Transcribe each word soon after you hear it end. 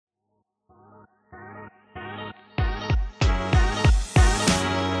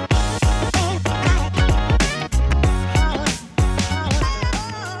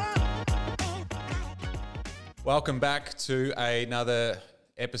Welcome back to another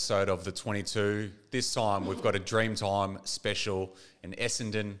episode of the 22. This time we've got a Dreamtime special, and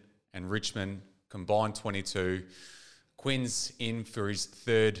Essendon and Richmond combined 22. Quinn's in for his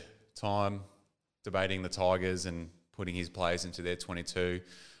third time debating the Tigers and putting his players into their 22.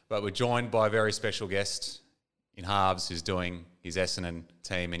 But we're joined by a very special guest in Harves who's doing his Essendon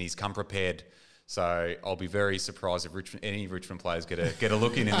team, and he's come prepared. So I'll be very surprised if any Richmond players get a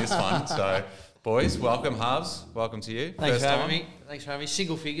look in this one. So, boys, welcome, Harves. Welcome to you. Thanks for having me.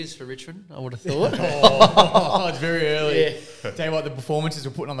 Single figures for Richmond, I would have thought. It's very early. Yeah. Tell you what, the performances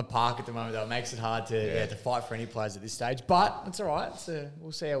we're putting on the park at the moment, though, it makes it hard to fight for any players at this stage. But it's all right.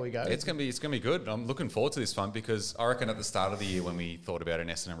 We'll see how we go. It's gonna be good. I'm looking forward to this one because I reckon at the start of the year when we thought about an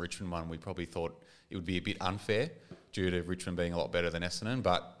Essendon Richmond one, we probably thought it would be a bit unfair due to Richmond being a lot better than Essendon,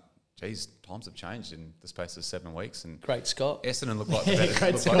 but. Geez, times have changed in the space of 7 weeks, and Great Scott. Essendon look like a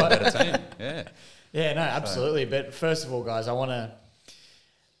better team. Yeah, yeah, no, absolutely. But first of all, guys, I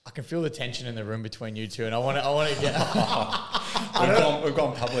can feel the tension in the room between you two, and I want to get. we've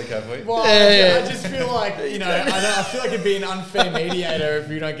gone public, have we? Well, I just feel like I feel like it'd be an unfair mediator if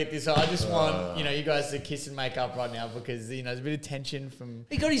you don't get this. I just want you guys to kiss and make up right now because there's a bit of tension from.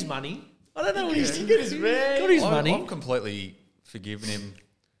 He got his money. I don't know what he's got his money. I'm completely forgiven him.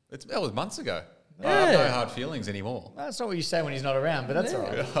 That was months ago. Yeah. I have no hard feelings anymore. That's not what you say when he's not around, but that's all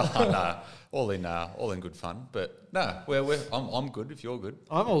right. All in good fun. But I'm good if you're good.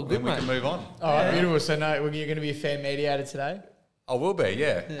 I'm all good, then we mate. can move on. All right, beautiful. So you're going to be a fair mediator today? I will be,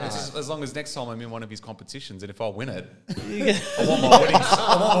 yeah. It's just, as long as next time I'm in one of his competitions, and if I win it, I want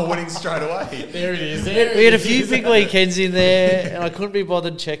my winnings straight away. There it is. We had a few big weekends in there, and I couldn't be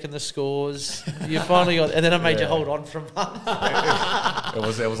bothered checking the scores. You finally got, and then I made you hold on from one. It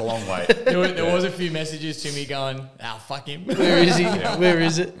was a long wait. There was a few messages to me going, fuck him. Where is he? Where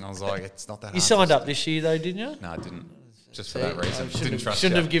is it? And I was like, it's not that hard. You signed up this year, though, didn't you? No, I didn't. Just for that reason.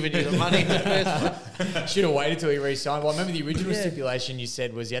 Shouldn't have given you the money in the first one. Should have waited till he re-signed. Well, I remember the original stipulation you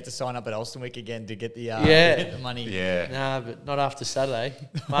said was you had to sign up at Alston Week again to get the money. Yeah. Nah, but not after Saturday.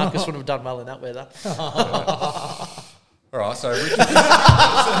 Marcus would have done well in that weather. All right, so this is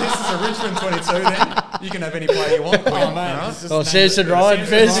a Richmond 22 then. You can have any player you want. Oh, man. Samson Ryan,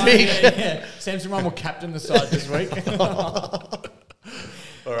 first week. Samson Ryan will captain the side this week.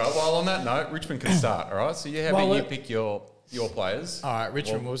 All right, well, on that note, Richmond can start, all right? So you pick your players. All right,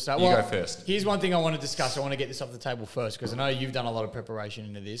 Richmond will start. You go first. Here's one thing I want to discuss. I want to get this off the table first because I know you've done a lot of preparation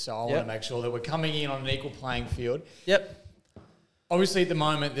into this, so I want to make sure that we're coming in on an equal playing field. Yep. Obviously, at the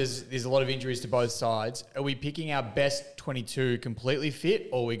moment, there's a lot of injuries to both sides. Are we picking our best 22 completely fit,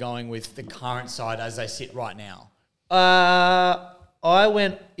 or are we going with the current side as they sit right now? I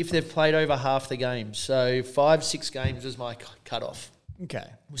went if they've played over half the games. So 5-6 games was my cutoff. Okay.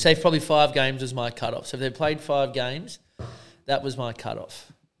 Say probably 5 games was my cutoff. So if they played 5 games, that was my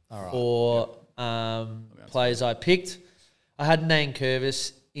cutoff. All right. For players I picked. I had Nan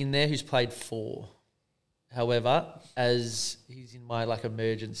Curvis in there who's played 4. However, as he's in my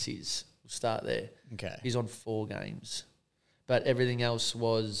emergencies, we'll start there. Okay. He's on 4 games. But everything else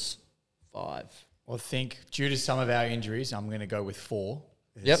was 5. Well, I think due to some of our injuries, I'm going to go with 4.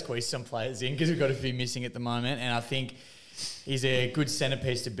 Yep. Squeeze some players in because we've got a few missing at the moment. And I think he's a good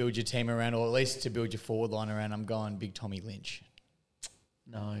centrepiece to build your team around, or at least to build your forward line around. I'm going Big Tommy Lynch.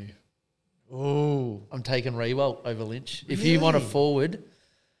 No. Ooh. I'm taking Rewalt over Lynch. If Really? you want a forward,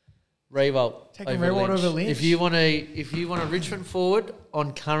 Rewalt Taking over Rewalt Lynch. over Lynch? If you want a Richmond forward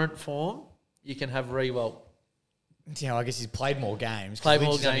on current form, you can have Rewalt. I guess he's played more games. Play Lynch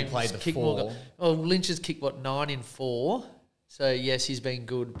more has only games, played the kick 4. more goals. Well, Lynch has kicked 9 in 4. So yes, he's been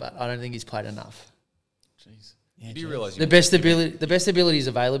good, but I don't think he's played enough. Jeez. Yeah, Do you realise The best ability is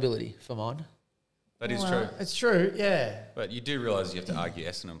availability for mine. that is true? It's true, yeah. But you do realise you have to argue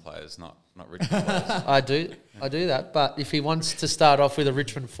Essendon players, not Richmond players. I do that. But if he wants to start off with a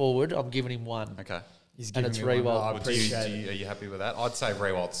Richmond forward, I'm giving him 1. Okay. He's And giving it's me one. Rewalt. I Are appreciate it. you happy with that? I'd say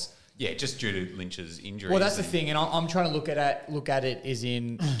Rewalt's, just due to Lynch's injury. Well, that's the thing, and I'm trying to look at it is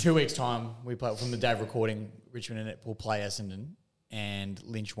in 2 weeks' time, we play from the day of recording, Richmond and it will play Essendon, and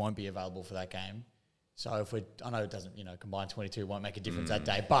Lynch won't be available for that game. So I know it doesn't, combine 22 won't make a difference that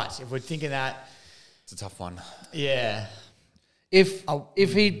day, but if we're thinking that, It's a tough one. yeah, If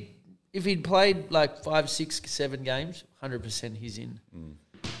he'd played 5, 6, 7 games, 100% he's in.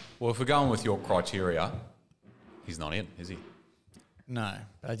 Well, if we're going with your criteria, he's not in, is he? no.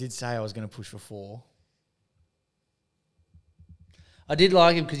 But I did say I was going to push for 4. I did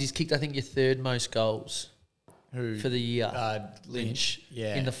like him because he's kicked, I think, your 3rd most goals Who for the year. Lynch,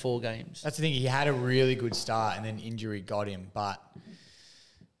 yeah, in the 4 games. That's the thing. He had a really good start, and then injury got him. But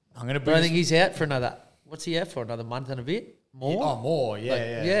I'm going to. But I think he's out for another what's he out for? Another month and a bit more? Oh, more. Yeah, Like,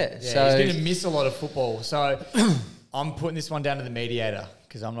 yeah. yeah, so- he's going to miss a lot of football. So I'm putting this one down to the mediator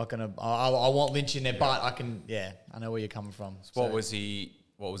because I'm not going to. I want Lynch in there, but I can. Yeah, I know where you're coming from. So what was his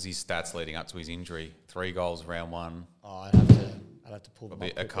stats leading up to his injury? 3 goals round 1. Oh, I'd have to pull them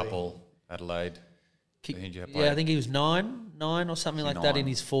Probably up a quickly. couple. Adelaide. Who did you have Yeah, played? I think he was 9 or something like that in 9?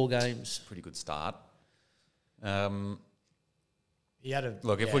 his 4 games. Pretty good start. He had a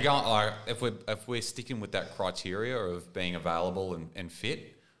Look, if yeah. we're going, if we're sticking with that criteria of being available and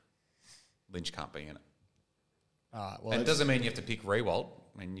fit, Lynch can't be in it. All right, well, And it doesn't mean you have to pick Rewalt.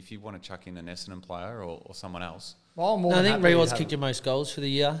 I mean, if you want to chuck in an Essendon player or someone else. well, I'm more No, I than think happy to Rewald's have- kicked your most goals for the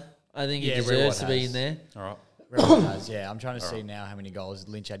year. I think he Yeah, deserves Rewald to be has. in there. All right. Rewalt has, yeah. I'm trying to see now how many goals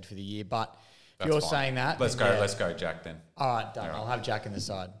Lynch had for the year, but if That's you're fine. saying that, Let's then go. yeah. Let's go, Jack. Then. All right, done. All right. I'll have Jack in the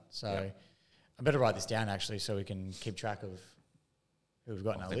side. So I better write this down actually, so we can keep track of who we've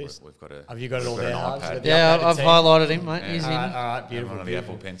got in I our think list. We've got a. Have you got it all we've there? got an Harves? iPad. Got the Yeah, updated I've team? highlighted him, mate. Yeah. He's All in. right, And beautiful. one of the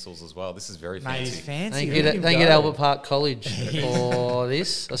beautiful. Apple pencils as well. This is very Mate, he's fancy. fancy. Thank Look you, at him thank you to go. Albert Park College for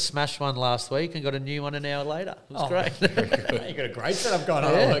this. I smashed one last week and got a new one an hour later. It was Oh, great. You got a great setup going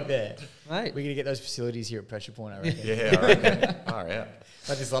on. Yeah. I'll work there. Mate, We're going to get those facilities here at Pressure Point, I reckon. Yeah, I reckon. All right.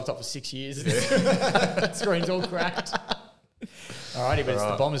 Had this laptop for 6 years. Screen's all cracked. All righty, but it's the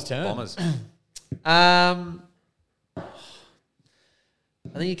Alright. Bombers' turn. Bombers.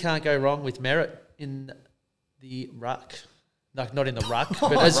 I think you can't go wrong with Merritt in the ruck. Like not in the ruck,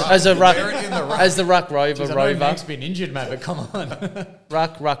 but as a ruck, Merritt in the ruck. as the ruck rover, Jeez, I know rover, Meg's been injured, mate, but come on.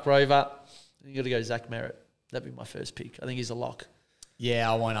 ruck rover. You got to go Zach Merritt. That'd be my first pick. I think he's a lock. Yeah,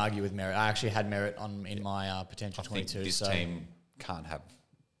 I won't argue with Merritt. I actually had Merritt in my potential I think 22. this so team can't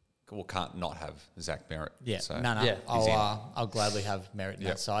not have Zach Merritt. yeah, So no. Yeah. He's in. I'll gladly have Merritt in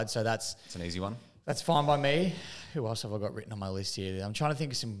Yep. that side. So that's it's an easy one. fine by me. Who else have I got written on my list here? I'm trying to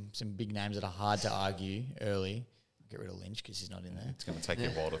think of some big names that are hard to argue early. Get rid of Lynch because he's not in there. It's going to take you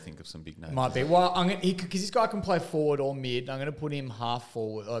a while to think of some big names. Might be. Well, because this guy can play forward or mid. I'm going to put him half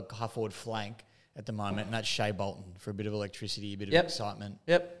forward flank at the moment, and that's Shea Bolton for a bit of electricity, a bit of Yep. excitement.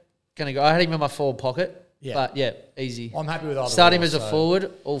 Yep, gonna go. I had him in my forward pocket. Yeah. But yeah, easy. Well, I'm happy with either. Start him or, as a so-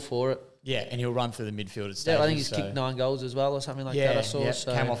 forward, all for it. Yeah, and he'll run through the midfield at stages. Yeah, I think he's so- kicked 9 goals as well or something like Yeah, that. I saw. yeah.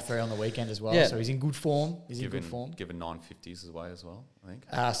 So. Came off 3 on the weekend as well, Yeah. so he's in good form. He's in Given good form. 950s away as well, I think.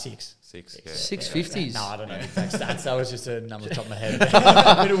 6. 6. Yeah. 650s. No, I don't know the exact stats. That was just a number off the top of my head.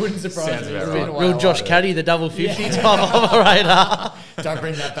 But it wouldn't surprise Sounds me. about It's right. been a while. Real Josh Caddy, the double 50 time on my radar. Don't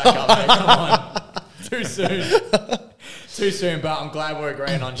bring that back up, mate. Come on. Too soon. Too soon, but I'm glad we're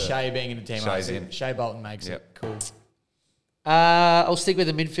agreeing on Shea being in the team. Shay's in. Shea Bolton makes Yep. it. Cool. I'll stick with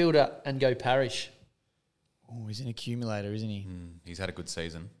the midfielder and go Parrish. Oh, he's an accumulator, isn't he? He's had a good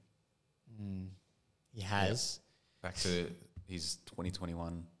season. He has. Back to his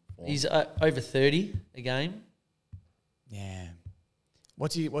 2021 form. He's over 30 a game. Yeah.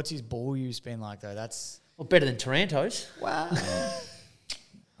 What's his ball use been like though? That's Well, better than Taranto's. wow. I don't know.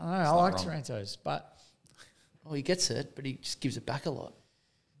 I not like wrong. Taranto's, but Oh, he gets it, but he just gives it back a lot.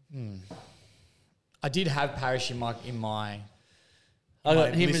 I did have Parrish in my I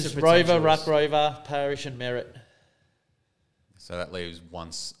got my him list as of Rover, potentials. Ruck Rover, Parrish and Merritt So that leaves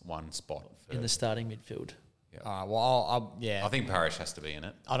one spot. For, in the starting midfield. well, I'll yeah. I think Parrish has to be in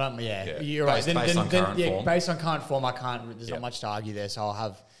it. I don't. Yeah, Yeah. you're right. Based on current form. Based on current form, I can't. There's Yep. not much to argue there, so I'll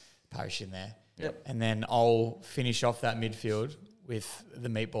have Parrish in there. Yep. And then I'll finish off that midfield with the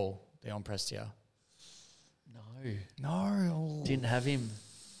meatball, Dion Prestia. No, No. didn't have him.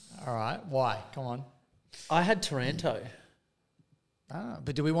 All right. Why? Come on. I had Taranto.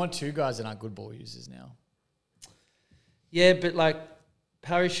 But do we want 2 guys that aren't good ball users now? Yeah, but like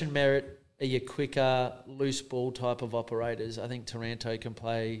Parrish and Merritt are your quicker, loose ball type of operators. I think Taranto can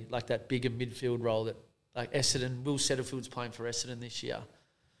play like that bigger midfield role that like Essendon, Will Setterfield's playing for Essendon this year.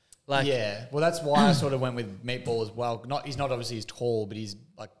 Like, Yeah. Well, that's why I sort of went with meatball as well. He's not obviously as tall, but he's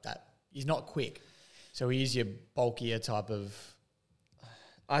like that. He's not quick, so he is your bulkier type of.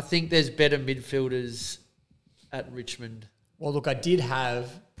 I think there's better midfielders at Richmond. Well, look, I did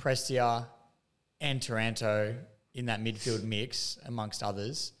have Prestia and Taranto in that midfield mix, amongst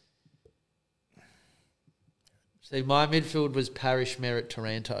others. See, my midfield was Parrish, Merritt,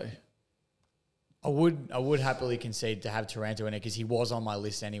 Taranto. I would happily concede to have Taranto in it because he was on my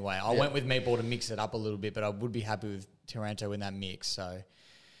list anyway. I went with Meatball to mix it up a little bit, but I would be happy with Taranto in that mix. So,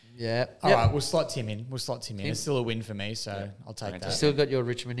 Yeah. all Yep. right, we'll slot Tim in. Tim. It's still a win for me, so I'll take Taranto. that. Still got your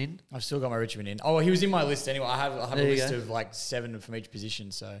Richmond in. I've still got my Richmond in. Oh, he was in my list anyway. I have There a you list go. of like 7 from each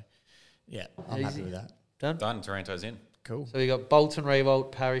position. So, yeah, I'm Easy. happy with that. Done? Done. Taranto's in. Cool. So we got Bolton,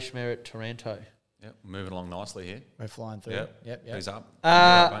 Revolt, Parrish, Merritt, Taranto. Yep, moving along nicely here. We're flying through. Yep. Who's up?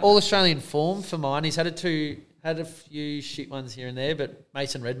 All Australian form for mine. He's had a few shit ones here and there, but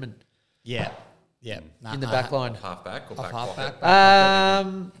Mason Redmond. Yeah. Nah, in the back line. Half-back or Off back half-back.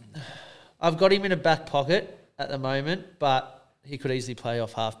 pocket? I've got him in a back pocket at the moment, but he could easily play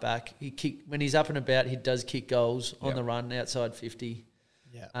off half-back. When he's up and about, he does kick goals on the run outside 50.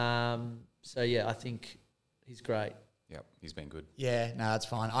 Yeah. So, yeah, I think he's great. Yep, he's been good. Yeah, no, that's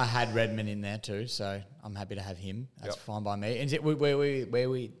fine. I had Redmond in there too, so I'm happy to have him. That's Yep. fine by me. And is it where we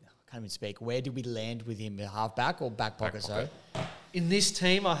I can't even speak. Where did we land with him? Half-back or back pocket? pocket. In this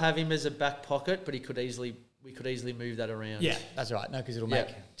team, I have him as a back pocket, but we could easily move that around. Yeah, that's right. No, because it'll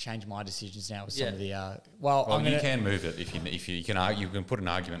change my decisions now with some of the. Well, you can move it if you can argue, you can put an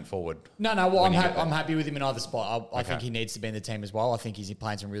argument forward. No. Well, I'm happy with him in either spot. I think he needs to be in the team as well. I think he's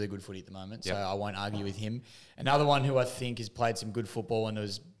playing some really good footy at the moment, so I won't argue with him. Another one who I think has played some good football, and there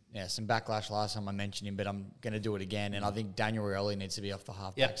was some backlash last time I mentioned him, but I'm going to do it again. And I think Daniel Rioli needs to be off the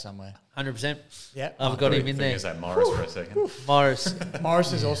halfback somewhere. 100%. Yeah, I've got him in there. Is that Morris for a second?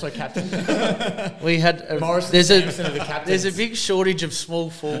 Morris is also captain. We had there's a big shortage of small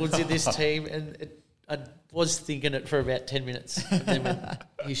forwards in this team, and I was thinking it for about 10 minutes. And then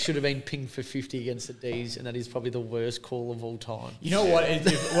he should have been pinged for 50 against the D's, and that is probably the worst call of all time. You know what?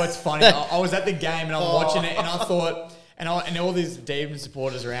 What's funny? I was at the game and I'm watching it, and I thought. And all these Demon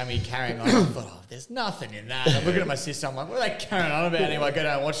supporters around me carrying on. I thought, there's nothing in that. I'm looking at my sister. I'm like, what are they carrying on about? Anyway, I go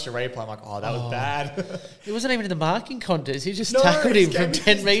down and watch the replay. I'm like, that was bad. He wasn't even in the marking contest. He just tackled him from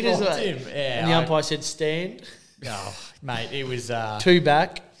 10 metres away. Yeah, and the umpire said, stand. Oh, mate, it was... 2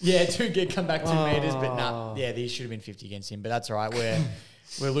 back. Yeah, come back 2 metres. But nah, these should have been 50 against him. But that's all right.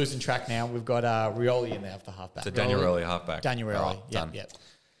 We're losing track now. We've got Rioli in there after halfback. So Daniel Rioli halfback. Daniel Rioli. Done. Yep.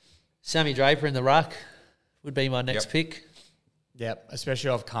 Sammy Draper in the ruck would be my next pick. Yep, especially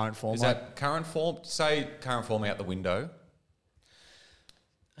off current form. Is that current form? Say current form out the window.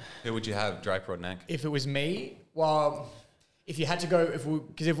 Who would you have, Draper or Nank? If it was me, well, if you had to go,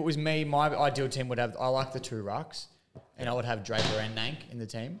 because if it was me, my ideal team would have. I like the 2 rucks, and I would have Draper and Nank in the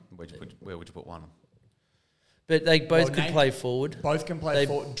team. Where would you put one? But they both can play forward. Both can play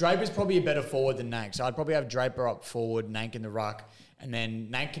forward. Draper's probably a better forward than Nank, so I'd probably have Draper up forward, Nank in the ruck. And then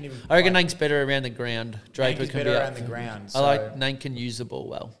Nank can even... I reckon Nank's better around the ground. Draper can better be around the ground. I like Nank can use the ball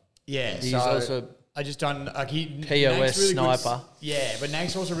well. Yeah, he's also... I just don't... Like POS really sniper. But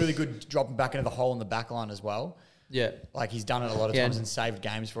Nank's also really good dropping back into the hole in the back line as well. Yeah. Like he's done it a lot of times and saved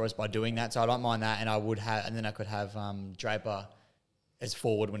games for us by doing that. So I don't mind that. And I could have Draper as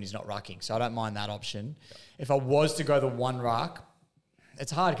forward when he's not rucking. So I don't mind that option. Yep. If I was to go the 1 ruck,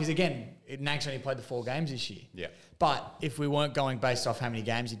 it's hard because, again, Nank's only played the 4 games this year. Yeah. But if we weren't going based off how many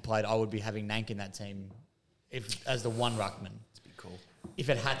games he'd played, I would be having Nank in that team as the 1 ruckman. That's a bit cool. If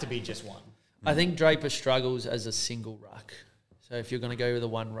it had to be just 1. I think Draper struggles as a single ruck. So if you're going to go with a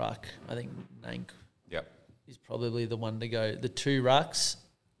 1 ruck, I think Nank is probably the one to go. The 2 rucks,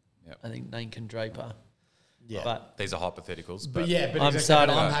 I think Nank and Draper. Yeah, but these are hypotheticals. But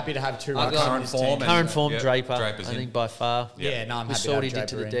I'm happy to have 2 rucks. Current form, Draper, I think by far. Yeah, no, I'm happy to have Draper. We saw what he did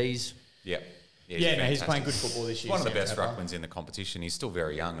to the D's. Yeah. He's playing good football this year. One of the best ruckmans in the competition. He's still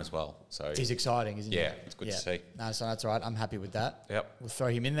very young as well. So he's exciting, isn't he? Yeah, it's good to see. No, so that's all right. I'm happy with that. Yep. We'll throw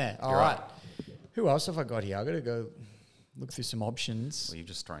him in there. All right. Who else have I got here? I've got to go look through some options. Well, you've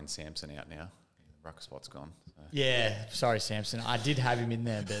just thrown Samson out now. The ruck spot's gone. So. Yeah, sorry, Samson. I did have him in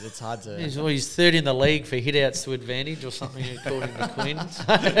there, but it's hard to... He's third in the league for hit-outs to advantage or something, according to Quinn.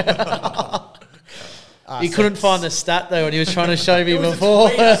 He couldn't find the stat, though, and he was trying to show me before.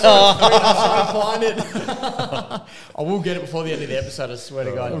 I find it. I will get it before the end of the episode, I swear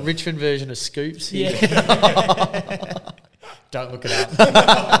to God. A Richmond version of Scoops. Yeah. Don't look it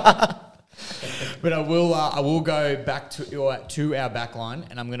up. But I will go back to our back line,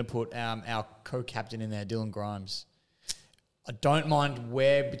 and I'm going to put our co-captain in there, Dylan Grimes. I don't mind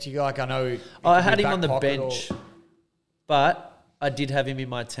where, particularly, like I know... I had him on the bench, but I did have him in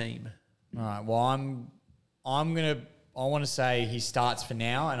my team. All right, well, I want to say he starts for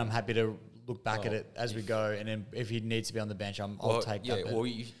now, and I'm happy to look back at it as we go. And then if he needs to be on the bench, I'll take that. Yeah, well,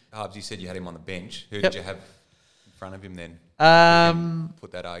 Harbs, you said you had him on the bench. Who did you have in front of him then?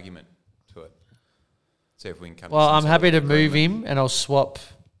 Put that argument to it. See if we can come. Well, I'm happy to move him, and I'll swap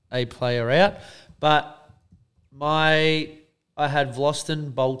a player out. But I had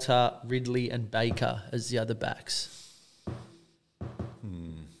Vlosten, Bolter, Ridley, and Baker as the other backs.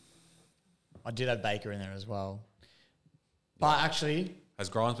 I did have Baker in there as well. But actually... Has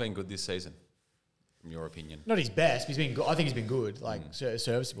Grimes been good this season, from your opinion? Not his best. He's been good. I think he's been good,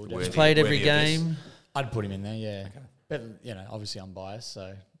 serviceable. He's played every game. I'd put him in there, yeah. Okay. But, obviously I'm biased,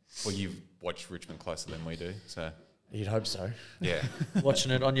 so... Well, you've watched Richmond closer than we do, so You'd hope so. yeah.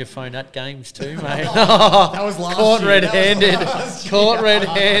 Watching it on your phone at games too, mate. That was last Caught year. red-handed. Caught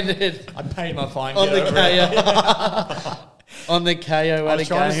red-handed. I paid my fine. On get the over it. KO. On the KO I at a was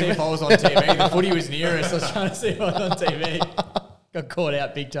trying to see game. if I was on TV. The footy was near us. I was trying to see if I was on TV. Got caught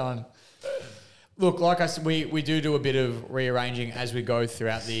out big time. Look, like I said, we do a bit of rearranging as we go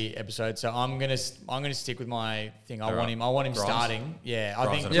throughout the episode. So I'm gonna stick with my thing. I want him Grimes. starting. Yeah, I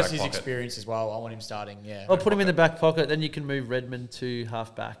Grimes think in the just back his pocket. experience as well. I want him starting. Yeah. I'll put him in the back pocket, then you can move Redmond to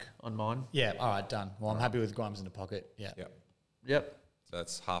half-back on mine. Yeah. All right. Done. Well, I'm happy with Grimes in the pocket. Yeah. Yep. Yep. So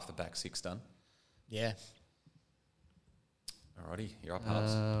that's half the back six done. Yeah. Alrighty, you're up,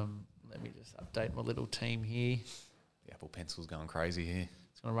 Harps. Let me just update my little team here. The Apple Pencil's going crazy here.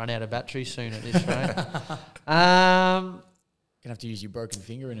 It's going to run out of battery soon at this rate. Gonna have to use your broken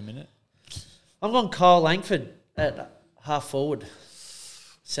finger in a minute. I'm going Kyle Langford at half forward.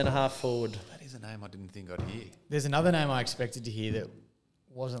 Centre half forward. That is a name I didn't think I'd hear. There's another name I expected to hear that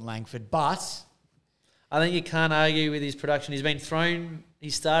wasn't Langford, but I think you can't argue with his production. He's been thrown.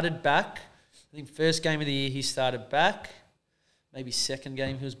 He started back. I think first game of the year he started back. Maybe second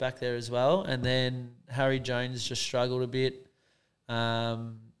game he was back there as well. And then Harry Jones just struggled a bit.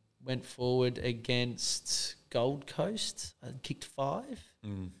 Went forward against Gold Coast and kicked 5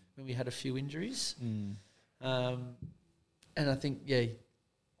 when we had a few injuries. And I think,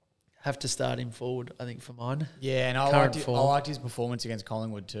 have to start him forward, I think, for mine. yeah, and I liked his performance against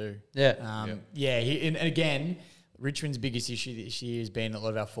Collingwood too. Yeah. And again, Richmond's biggest issue this year has been a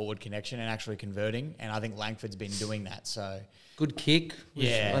lot of our forward connection and actually converting, and I think Langford's been doing that. So Good kick.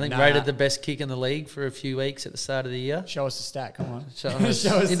 Yeah, I think rated the best kick in the league for a few weeks at the start of the year. show us the stat, come on. Show us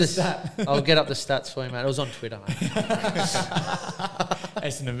the stat. I'll get up the stats for you, mate. It was on Twitter, mate.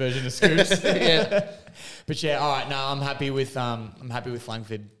 Essendon version of Scoops. Yeah. But yeah, all right. No, I'm happy with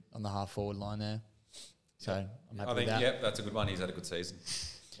Langford on the half forward line there. So I'm happy I with think, that. that's a good one. He's had a good season.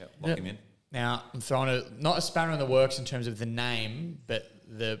 Lock him in. Now I'm throwing not a spanner in the works in terms of the name, but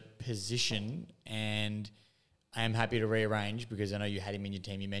the position, and I am happy to rearrange because I know you had him in your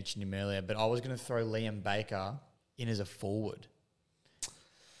team. You mentioned him earlier, but I was going to throw Liam Baker in as a forward.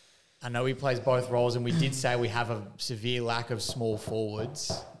 I know he plays both roles, and we did say we have a severe lack of small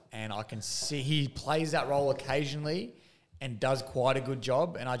forwards, and I can see he plays that role occasionally and does quite a good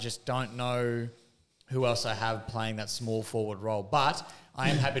job, and I just don't know who else I have playing that small forward role. But I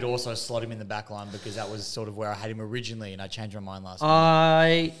am happy to also slot him in the back line because that was sort of where I had him originally, and I changed my mind last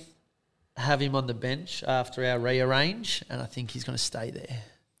night. I have him on the bench after our rearrange, and I think he's going to stay there.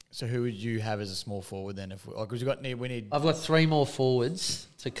 So who would you have as a small forward then? Because we need. I've got 3 more forwards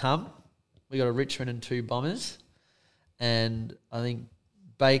to come. We got a Richmond and 2 Bombers, and I think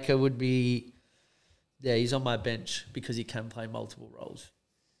Baker would be. Yeah, he's on my bench because he can play multiple roles.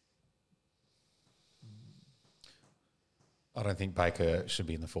 I don't think Baker should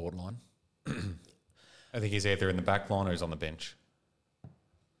be in the forward line. I think he's either in the back line or he's on the bench.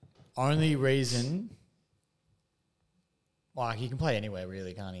 Only reason. Well, he can play anywhere,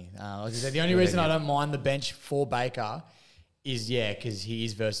 really, can't he? Like I said, the only reason I don't mind the bench for Baker is, because he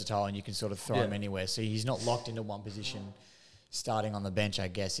is versatile and you can sort of throw him anywhere. So he's not locked into one position starting on the bench, I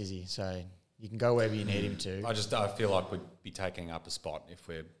guess, is he? So you can go wherever you need him to. I feel like we'd be taking up a spot if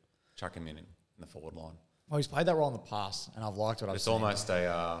we're chucking him in the forward line. Well, he's played that role in the past, and I've liked what I've It's seen. almost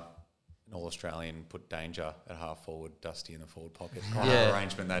an All-Australian put danger at half forward, Dusty in the forward pocket kind Yeah. of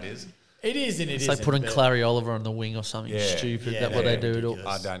arrangement that is. It is and it It's isn't. like putting but- Clary Oliver on the wing or something stupid. That's what they do.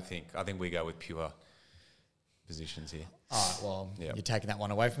 ridiculous. I think we go with pure positions here. All right, well, Yeah. you're taking that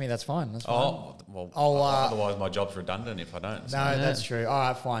one away from me. That's fine. That's fine. Oh, well, otherwise my job's redundant if I don't. No, So. that's true. All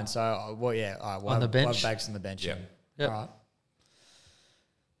right, fine. So, All right, we'll On the we'll bench? have Bakes on the bench. Yeah. then. Yep. All right.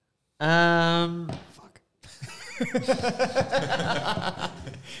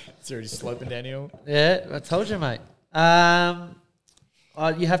 It's already sloping downhill. Yeah, I told you, mate.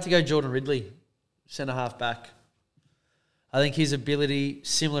 You have to go Jordan Ridley, centre half back. I think his ability,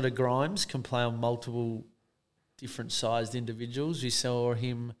 similar to Grimes, can play on multiple different sized individuals. We saw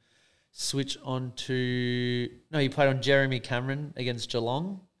him switch on to... No, he played on Jeremy Cameron against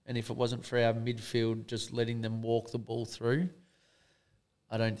Geelong, and if it wasn't for our midfield just letting them walk the ball through,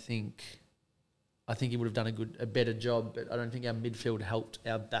 I think he would have done a better job, but I don't think our midfield helped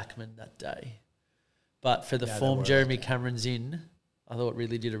our backman that day. But for the form Jeremy Cameron's in, I thought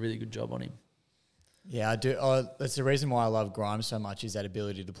Ridley did a really good job on him. Yeah, I do. That's the reason why I love Grimes so much, is that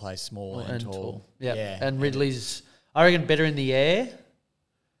ability to play small and tall. Yeah. And Ridley's, I reckon, better in the air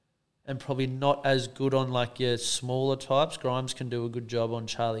and probably not as good on like your smaller types. Grimes can do a good job on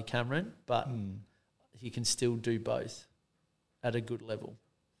Charlie Cameron, but he can still do both at a good level.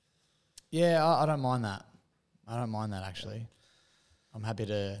 Yeah, I don't mind that. I don't mind that, actually. I'm happy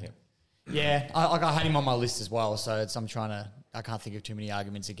to... Yep. Yeah, I had him on my list as well, so I can't think of too many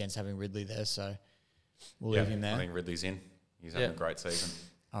arguments against having Ridley there, so we'll leave him there. I think Ridley's in. He's having a great season.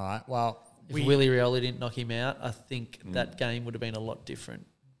 All right, well... If Willie Rioli didn't knock him out, I think that game would have been a lot different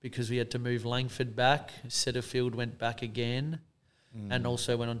because we had to move Langford back. Setterfield went back again and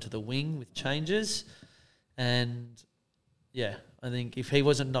also went onto the wing with changes. And, yeah, I think if he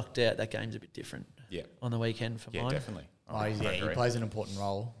wasn't knocked out, that game's a bit different on the weekend for mine. Yeah, definitely. He plays an important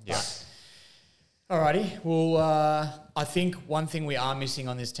role. Yeah. Alrighty. Well, I think one thing we are missing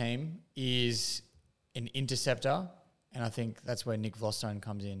on this team is an interceptor, and I think that's where Nick Vlostone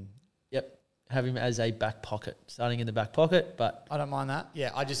comes in. Yep. Have him as a back pocket, starting in the back pocket, but... I don't mind that.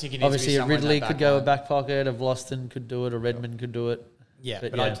 Yeah, I just think it needs obviously to be a someone in Ridley that could back go line. a back pocket, a Vloston could do it, a Redmond could do it. Yeah,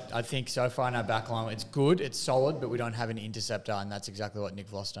 but I think so far in our back line, it's good, it's solid, but we don't have an interceptor, and that's exactly what Nick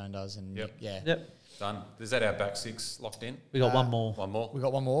Vlostone does. And Yep. Done. Is that our back six locked in? We got one more. One more? We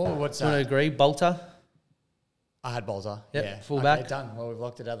got one more. What's Do you want that? to agree? Bolter. I had Bolter. Yep, Yeah. full back. Okay, done. Well, we've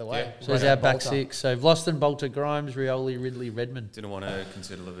locked it out of the way. Yeah. So there's our back six. So Vloston, Bolter, Grimes, Rioli, Ridley, Redmond. Didn't want to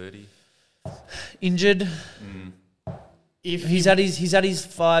consider Laverty. Injured. If He's had his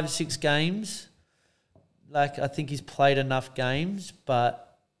 5-6 games. Like, I think he's played enough games,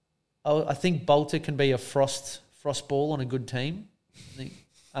 but I think Bolter can be a frost ball on a good team. I think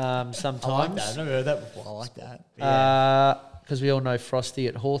sometimes. I like that. I've never heard that before. I like that. Because we all know Frosty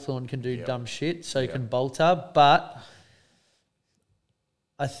at Hawthorn can do dumb shit, so can Bolter. But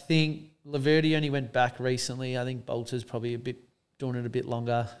I think Laverty only went back recently. I think Bolter's probably doing it a bit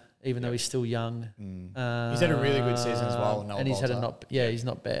longer, even though he's still young. He's had a really good season as well. Noah and he's Bolter. had he's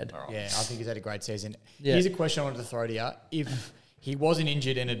not bad. Yeah, I think he's had a great season. Yeah. Here's a question I wanted to throw to you. If he wasn't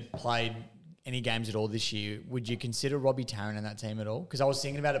injured and had played any games at all this year, would you consider Robbie Tarrant in that team at all? Because I was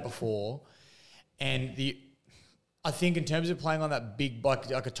thinking about it before, and I think in terms of playing on that big,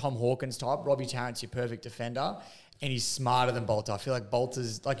 like a Tom Hawkins type, Robbie Tarrant's your perfect defender, and he's smarter than Bolter. I feel like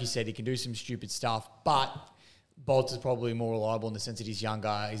Bolter's, like you said, he can do some stupid stuff, but Bolter's probably more reliable in the sense that he's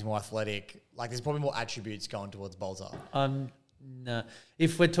younger, he's more athletic. Like, there's probably more attributes going towards Bolter. No.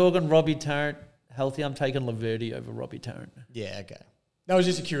 If we're talking Robbie Tarrant healthy, I'm taking Laverty over Robbie Tarrant. Yeah, okay. That was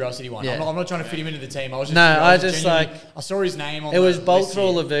just a curiosity one. Yeah. I'm not trying to fit him into the team. I was just I saw his name on it was the Bolter or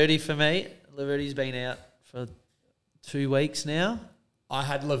list Laverty for me. Laverty's been out for 2 weeks now. I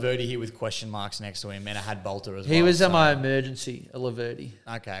had Laverty here with question marks next to him, and I had Bolter as well. He was at my emergency, a Laverty.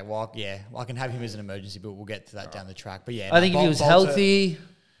 Okay, well, yeah. I can have him as an emergency, but we'll get to that down the track. But yeah. I think if he was healthy,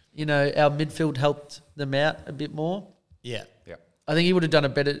 our midfield helped them out a bit more. Yeah. Yeah. I think he would have done a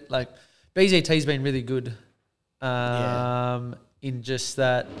better, BZT's been really good in just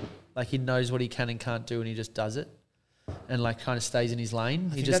that, he knows what he can and can't do and he just does it and, kind of stays in his lane. I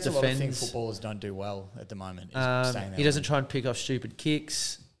he think just that's defends. a lot of things footballers don't do well at the moment. He doesn't try and pick off stupid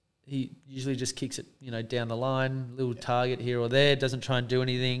kicks. He usually just kicks it, down the line, little target here or there, doesn't try and do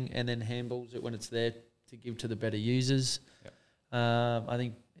anything and then handballs it when it's there to give to the better users. Yep. I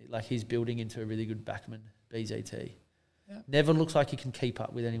think, he's building into a really good backman, BZT. Yep. Never looks like he can keep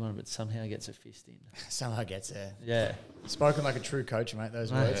up with anyone, but somehow gets a fist in. Somehow gets there. Yeah. Spoken like a true coach, mate,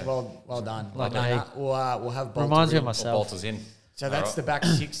 those words. Yeah. Well done. Like We'll have Bolter. Reminds me of in. myself. Bolter's in. So that's the back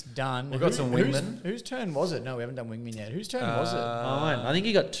six done. We've got some wingmen. Whose turn was it? No, we haven't done wingmen yet. Whose turn was it? Mine. I think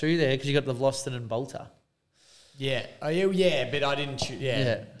you got 2 there because you got the Vloston and Bolter. Yeah. Oh, yeah, but I didn't choose.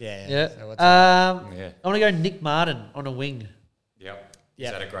 Yeah. So what's I want to go Nick Martin on a wing. Yep. Yep. He's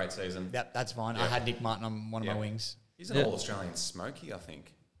had a great season. Yep, that's fine. I Yep. had Nick Martin on one of Yep. my wings. He's an All-Australian smoky, I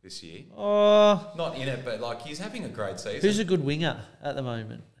think, this year. Oh, Not in it, but he's having a great season. who's a good winger at the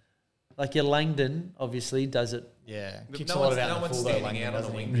moment? Your Langdon obviously does it. Yeah. But Kicks no a lot one's, of out no in the one's full though, standing Langdon, out on the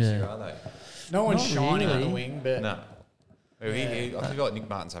doesn't he? wing this Yeah. year, are they? No one's Not shining on really. the wing, but No. I feel like Nick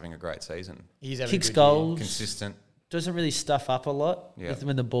Martin's having a great season. he's having Kicks a good goals. Consistent. Doesn't really stuff up a lot Yeah. with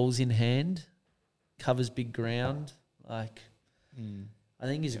when the ball's in hand. Covers big ground. I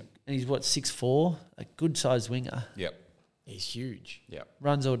think he's what 6'4", a good sized winger. Yep. year. He's huge. Yep.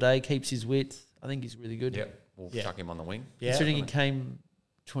 Runs all day, keeps his width. I think he's really good. Yep. We'll Yeah. chuck him on the wing. Yeah. Considering he came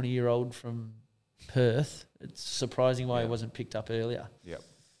 20-year-old from Perth, it's surprising why he Yeah. wasn't picked up earlier. Yep.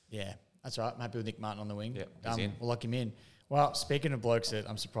 Yeah, that's right. I'm happy with Nick Martin on the wing. Yep, he's in. We'll lock him in. Well, speaking of blokes that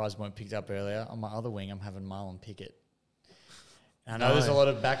I'm surprised weren't picked up earlier, on my other wing, I'm having Marlon Pickett. I know there's a lot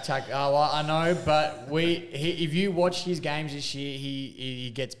of back tack. Oh, I know, but if you watch his games this year,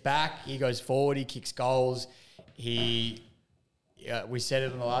 he gets back, he goes forward, he kicks goals. We said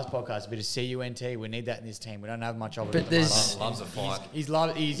it on the last podcast, a bit of CUNT. We need that in this team. We don't have much of it. But at the there's- moment. Loves a fight. He's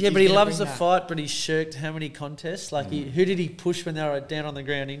but he gonna loves bring the that. fight, but he shirked how many contests? Who did he push when they were down on the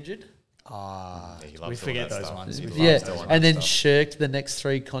ground injured? he we loves forget all that those stuff. ones. He We Yeah, loves doing that and then stuff. shirked the next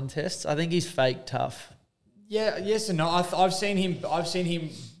 3 contests. I think he's fake tough. Yeah, yes and no. I've seen him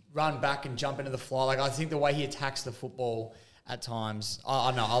run back and jump into the fly. Like I think the way he attacks the football at times.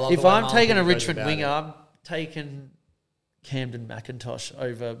 I know. I love. If the way I'm Marlon taking a Pickett goes Richmond about winger, it. I'm taking Camden McIntosh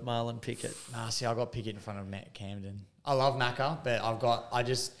over Marlon Pickett. Nah, see, I got Pickett in front of Matt Camden. I love Macca, but I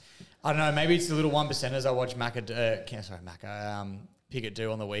don't know. Maybe it's the little 1%ers I watch Pickett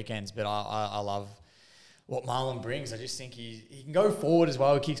do on the weekends, but I love what Marlon brings. I just think he can go forward as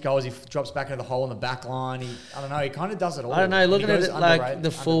well. He kicks goals. He drops back into the hole in the back line. I don't know. He kind of does it all. I don't know. And he Looking at goes it like underrated-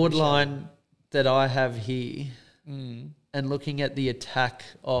 the forward underappreciated. line that I have here, and looking at the attack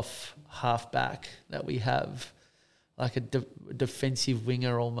off half back that we have, like a defensive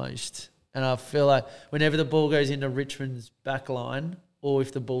winger almost. And I feel like whenever the ball goes into Richmond's back line, or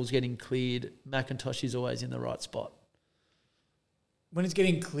if the ball's getting cleared, McIntosh is always in the right spot. When it's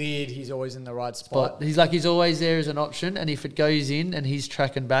getting cleared, he's always in the right spot. But he's always there as an option, and if it goes in and he's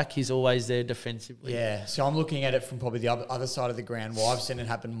tracking back, he's always there defensively. Yeah, so I'm looking at it from probably the other side of the ground. Well, I've seen it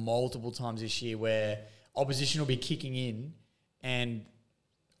happen multiple times this year where opposition will be kicking in and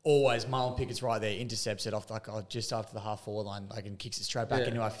always Marlon Pickett's right there, intercepts it off just after the half forward line, and kicks it straight back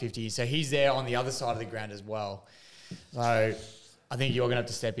into our 50. So he's there on the other side of the ground as well. So I think you're going to have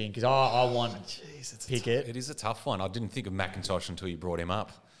to step in because I want Pickett. It is a tough one. I didn't think of McIntosh until you brought him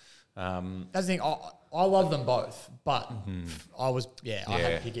up. That's the thing. I love them both, but I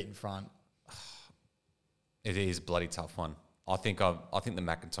had Pickett in front. It is a bloody tough one. I think the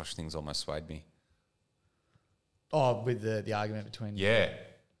McIntosh thing's almost swayed me. Oh, with the argument between Yeah.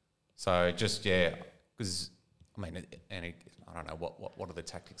 So because I mean, I don't know what are the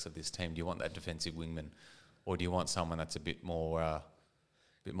tactics of this team. Do you want that defensive wingman, or do you want someone that's a bit more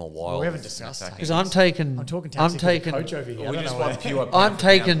wild? we haven't discussed that. Because I'm talking tactics with the coach over here. We I don't just know want where- pure. I'm pound for pound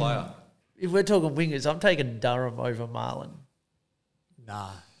taking. player. If we're talking wingers, I'm taking Durham over Marlon. Nah.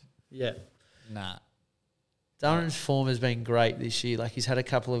 Durham's form has been great this year. Like he's had a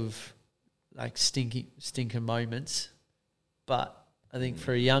couple of stinking moments, but I think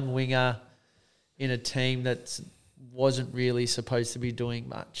for a young winger in a team that wasn't really supposed to be doing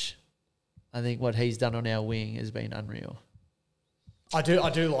much, I think what he's done on our wing has been unreal. I do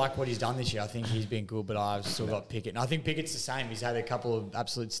like what he's done this year. I think he's been good, but I've still got Pickett. And I think Pickett's the same. He's had a couple of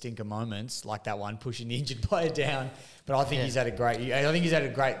absolute stinker moments, like that one pushing the injured player down. But I think he's had a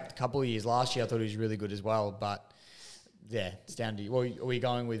great couple of years. Last year I thought he was really good as well. But yeah, it's down to you. Well, are we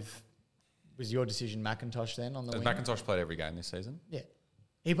going with? Was your decision McIntosh then on the wing? McIntosh played every game this season. Yeah,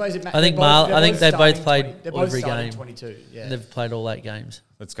 he plays at. I think they both played every game. 22. Yeah, They've played all 8 games.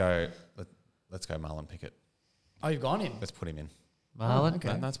 Let's go Marlon Pickett. Oh, you've gone in. Let's put him in. Marlon?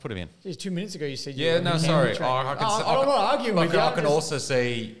 okay. Let's put him in. Jeez, 2 minutes ago you said Yeah, no, sorry. I'm not arguing with you. I can also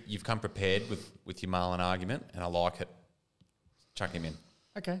see you've come prepared with your Marlon argument, and I like it. Chuck him in.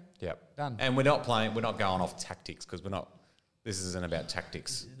 Okay. Yep. Done. And we're not going off tactics because this isn't about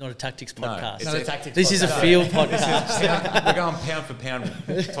tactics. It's not a tactics No, podcast. it's Not a tactics This is a podcast. field podcast. We're going pound for pound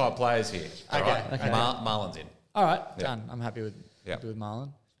type players here. All Okay, right? okay. Marlon's in. All right, Yeah. done. I'm happy with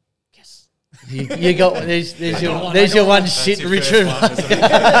Marlon. Yes. You got there's your one shit That's your Richard. first one, isn't it?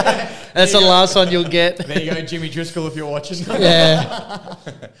 That's the last one you'll get. There you go, Jimmy Driscoll, if you're watching. Yeah.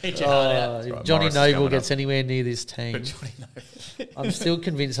 Hit your heart out. If right, Johnny Morris is Noble coming gets anywhere near this team, Johnny Noble. I'm still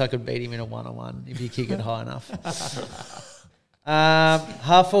convinced I could beat him in a 1-on-1 if you kick it high enough.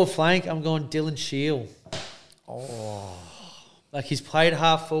 Half forward flank, I'm going Dylan Shield. Like he's played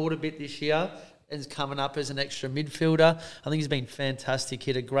half forward a bit this year and is coming up as an extra midfielder. I think he's been fantastic.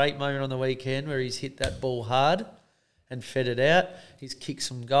 Hit a great moment on the weekend where he's hit that ball hard and fed it out. He's kicked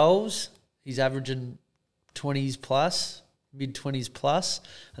some goals. He's averaging 20s plus, mid-20s plus.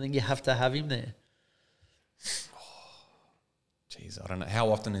 I think you have to have him there. Jeez, I don't know.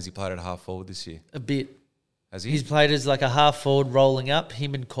 How often has he played at half forward this year? A bit. Has he? He's played as like a half forward rolling up.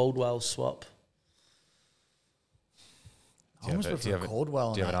 Him and Caldwell swap. I almost prefer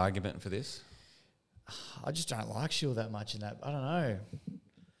Caldwell. Do you have an argument for this? I just don't like Shield that much in that. I don't know.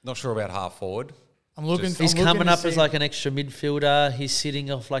 Not sure about half forward. I'm looking. He's I'm looking coming to up see- as like an extra midfielder. He's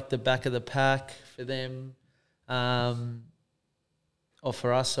sitting off like the back of the pack for them, or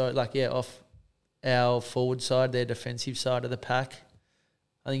for us. So off our forward side, their defensive side of the pack.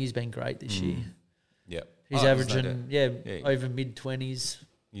 I think he's been great this year. Yep. He's there's no averaging doubt. over mid-20s.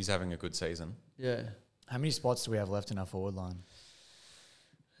 He's having a good season. Yeah. How many spots do we have left in our forward line?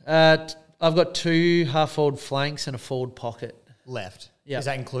 I've got 2 half forward flanks and a forward pocket. Left. Yeah. Is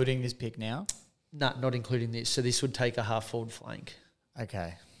that including this pick now? No, not including this. So this would take a half forward flank.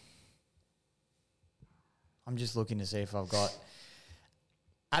 Okay. I'm just looking to see if I've got.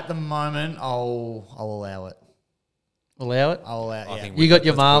 At the moment, I'll allow it. Allow it? I'll allow it, I yeah. think You got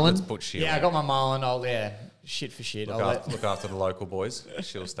your Marlon? Let's put Shield. Yeah, I got my Marlon. Shit for shit. Look after the local boys.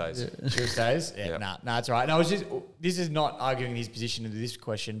 Shield stays. Shield stays? Yeah, Yep. nah, it's all right. No, this is not arguing his position into this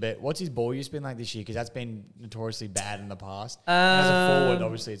question, but what's his ball use been like this year? Because that's been notoriously bad in the past. And as a forward,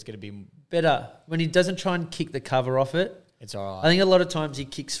 obviously, it's going to be... Better. When he doesn't try and kick the cover off it, It's all right. I think a lot of times he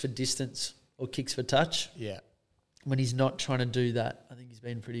kicks for distance or kicks for touch. Yeah. When he's not trying to do that, I think he's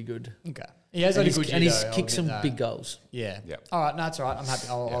been pretty good. Okay. He has And had a he's, good year, and he's though, kicked I'll some admit that. big goals. Yeah. Yep. All right, no, it's all right. I'm happy.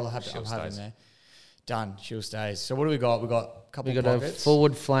 Yeah, I'll have Shield him stays. there. Done. Shield stays. So what do we got? We got a couple We of got pockets. a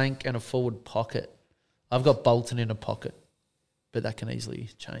forward flank and a forward pocket. I've got Bolton in a pocket, but that can easily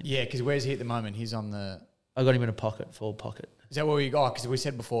change. Yeah, because where's he at the moment? He's on the... I got him in a pocket, forward pocket. Is that where we got? Because we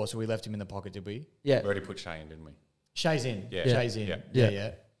said before, so we left him in the pocket, did we? Yeah. We already put Shay in, didn't we? Shay's in. Yeah. Shay's in. Yeah.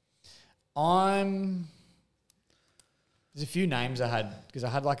 Yeah. There's a few names I had, because I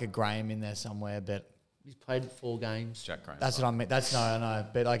had like a Graham in there somewhere, but He's played 4 games. Jack Graham. that's what I mean. That's no, I know.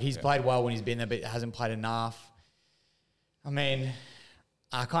 But like he's played well when he's been there, but hasn't played enough. I mean,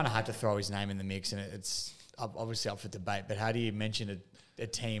 I kind of had to throw his name in the mix, and it's obviously up for debate. But how do you mention a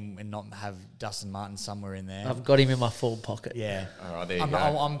team and not have Dustin Martin somewhere in there? I've got him in my forward pocket. Yeah. All right, there you I'm, go.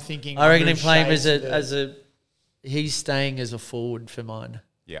 I'm thinking. I reckon I'm him playing gonna as shade a he's staying as a forward for mine.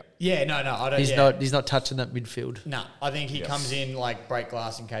 Yeah. Yeah, no, I don't. He's not touching that midfield. No, I think he Yes. comes in like break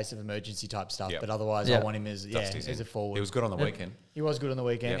glass in case of emergency type stuff. Yep. But otherwise, Yeah. I want him as Dusty's as in. a forward. He was good on the weekend. He was good on the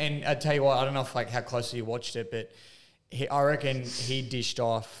weekend. Yep. And I tell you what, I don't know if like how closely you watched it, but I reckon he dished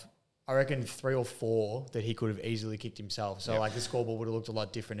off. I reckon 3 or 4 that he could have easily kicked himself. So Yep. like the scoreboard would have looked a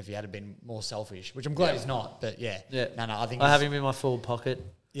lot different if he had been more selfish. Which I'm glad he's not. But yeah, Yeah. no, I think I have him in my forward pocket.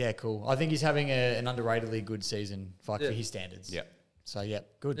 Yeah, cool. I think he's having an underratedly good season for his standards. Yeah. So yeah,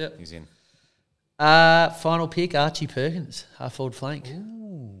 good. Yep. He's in. Final pick, Archie Perkins, half forward flank.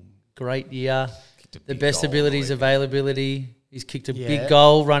 Great year. Kicked a The big best goal on the abilities, weekend. availability. He's kicked a Yeah. big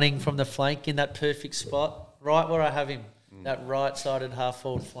goal running from the flank in that perfect spot, right where I have him, that right-sided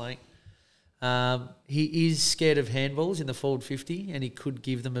half-forward flank. He is scared of handballs in the forward 50, and he could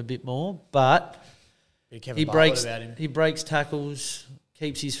give them a bit more, but Bit Kevin he Bartlett breaks about him. he breaks tackles,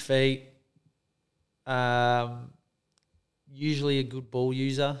 keeps his feet. Usually a good ball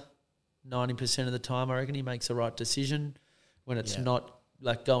user. 90% of the time, I reckon he makes the right decision when it's Yeah. not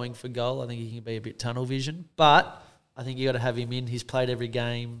like going for goal. I think he can be a bit tunnel vision, but I think you got to have him in. He's played every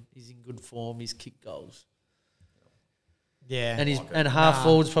game. He's in good form. He's kicked goals, Yeah. and half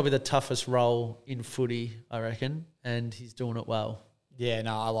forward's probably the toughest role in footy, I reckon, and he's doing it well. Yeah,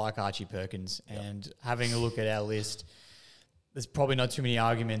 no, I like Archie Perkins. And having a look at our list, there's probably not too many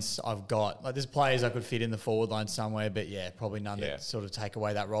arguments I've got. Like, there's players I could fit in the forward line somewhere, but yeah, probably none Yeah. that sort of take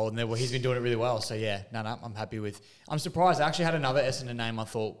away that role. And he's been doing it really well. So yeah, no, I'm happy with. I'm surprised. I actually had another Essendon name I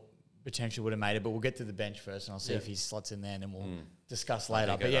thought potentially would have made it, but we'll get to the bench first, and I'll see if he slots in there, and then we'll discuss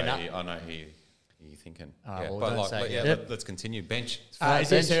later. But yeah, I know who you're thinking. All right, Yeah, well, but don't like, say it. yeah, Yep. let's continue. Bench. is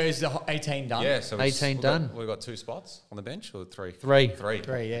the 18 done? Yeah, so 18 done. We've got 2 spots on the bench or 3? Three. 3.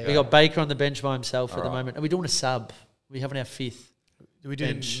 3, yeah. We got Baker on the bench by himself at the Alright. moment. Are we doing a sub? We having our 5th. Do we do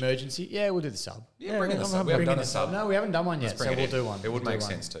bench. an emergency? Yeah, we'll do the sub. Yeah, bring in the I'm sub. We haven't Bring in done the a sub. No, we haven't done one Let's yet, bring so it we'll in. do one. It would We'll make do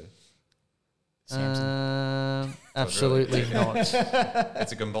one. sense too. Absolutely not.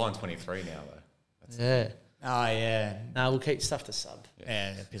 It's a combined 23 now, though. Yeah. Oh, yeah. No, we'll keep stuff to sub.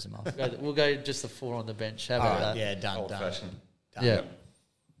 Yeah, piss him off. We'll go just the 4 on the bench. How All about right, that? yeah, done. Old fashioned. Yeah.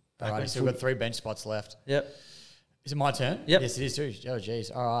 Alrighty, so we've got 3 bench spots left. Yep. Is it my turn? Yep. Yes, it is too. Oh, geez.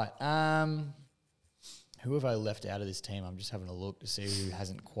 All right. Who have I left out of this team? I'm just having a look to see who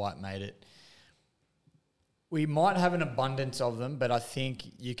hasn't quite made it. We might have an abundance of them, but I think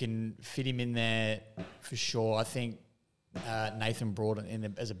you can fit him in there for sure. I think Nathan brought it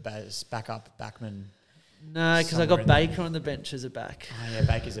in as a backup backman. No, because I Somewhere got in there. Baker on the bench as a back. Oh, yeah,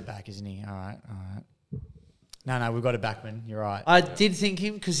 Baker's a back, isn't he? All right. No, we've got a backman. You're right. I did think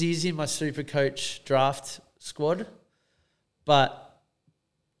him because he's in my super coach draft squad. But,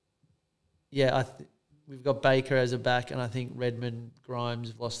 yeah, we've got Baker as a back, and I think Redmond,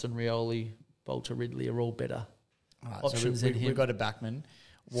 Grimes, Voston, Rioli, Bolter, Ridley are all better All right, options so than him. we've got a backman.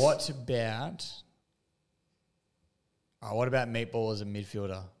 What about Meatball as a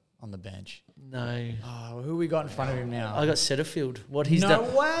midfielder on the bench? No. Oh, who we got in front of him now? I got Setterfield. What he's No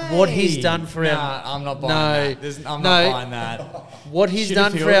done. way. What he's done for our. Nah, I'm not buying that. I'm No. not buying that. What he's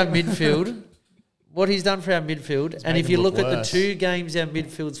done for our Shitterfield. midfield. What he's done for our midfield, and made if them you look look at the worse. 2 games our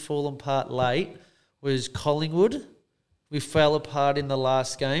midfield's fallen apart late, was Collingwood. We fell apart in the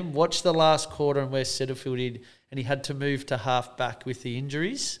last game. Watch the last quarter and where Setterfield did, and he had to move to half back with the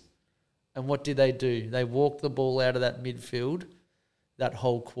injuries. And what did they do? They walked the ball out of that midfield. that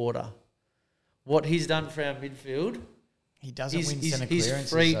whole quarter. What he's done for our midfield, He doesn't win centre he's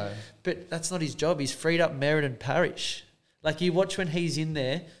clearances, free, though. but that's not his job. He's freed up Merritt and Parrish. Like, you watch when he's in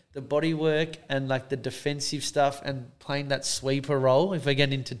there, the body work and like the defensive stuff and playing that sweeper role. If we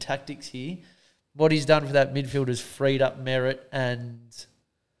get into tactics here, what he's done for that midfield is freed up Merritt and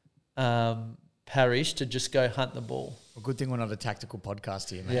Parrish to just go hunt the ball. Well, good thing we're not a tactical podcast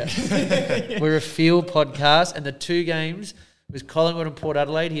here, mate. Yeah. We're a field podcast, and the 2 games was Collingwood and Port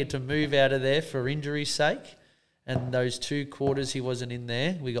Adelaide. He had to move out of there for injury's sake, and those 2 quarters he wasn't in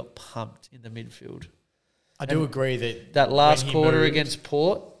there, we got pumped in the midfield. I do agree that last when he quarter moved, against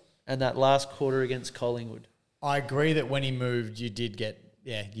Port and that last quarter against Collingwood. I agree that when he moved, you did get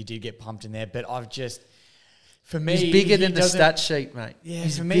pumped in there. But for me, he's bigger than the doesn't- stat sheet, mate. Yeah,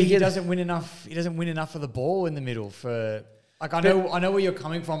 He's for me, he bigger doesn't win enough. He doesn't win enough of the ball in the middle for. Like, I know where you're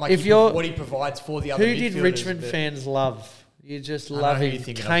coming from. Like, what he provides for the other. Who did midfielders, Richmond but fans love? You just I know love who him. you're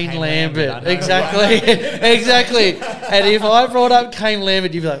thinking of. Kane Kane Lambert. Lambert, I know. Exactly. Exactly. And if I brought up Kane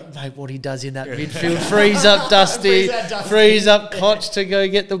Lambert, you'd be like, mate, what he does in that midfield. Frees up Dusty. Frees up Koch to go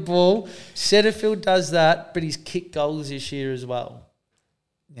get the ball. Setterfield does that, but he's kicked goals this year as well.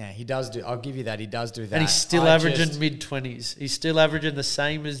 Yeah, he does do. I'll give you that. He does do that. And he's still averaging mid-20s. He's still averaging the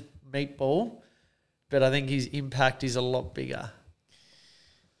same as Meatball, but I think his impact is a lot bigger.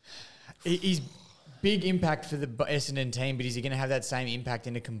 He's big impact for the Essendon team, but is he going to have that same impact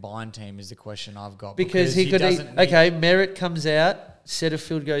in a combined team is the question I've got. Because he could... Merritt comes out,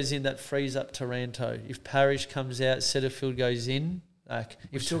 Setterfield goes in, that frees up Taranto. If Parrish comes out, Setterfield goes in.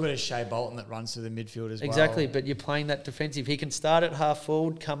 You've still got a Shea Bolton that runs through the midfield as well. Exactly, but you're playing that defensive. He can start at half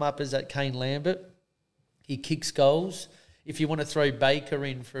forward, come up as that Kane Lambert. He kicks goals. If you want to throw Baker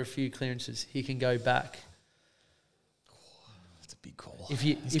in for a few clearances, he can go back. That's a big call. If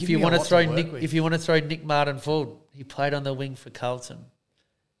you want to throw Nick Martin forward, he played on the wing for Carlton.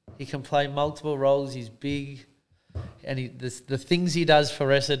 He can play multiple roles. He's big, and the things he does for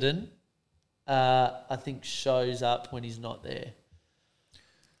Essendon, I think, shows up when he's not there.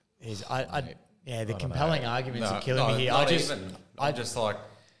 The compelling arguments are killing me here. I just like,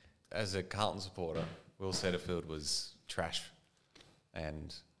 as a Carlton supporter, Will Setterfield was trash,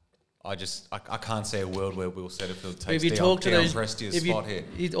 and I can't see a world where Will Setterfield takes Dion Prestia's spot here.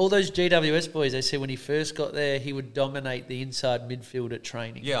 All those GWS boys, they said when he first got there, he would dominate the inside midfield at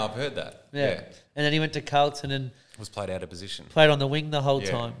training. Yeah, I've heard that. Yeah. And then he went to Carlton and was played out of position. Played on the wing the whole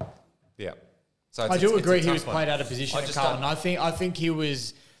time. Yeah. So I do agree he was played out of position at Carlton. I think he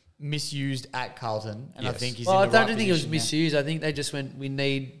was misused at Carlton, and I think he's. I don't think it was misused. I think they just went,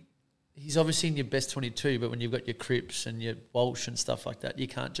 he's obviously in your best 22, but when you've got your Cripps and your Walsh and stuff like that, you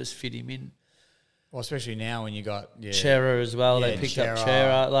can't just fit him in. Well, especially now when you got Chera as well. They picked up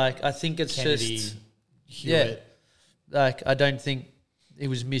Chera. Like, I think it's Kennedy, just Hewitt. Like, I don't think it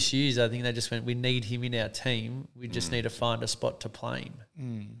was misused. I think they just went, we need him in our team. We just need to find a spot to play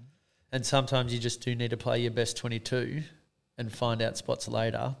him. And sometimes you just do need to play your best 22 and find out spots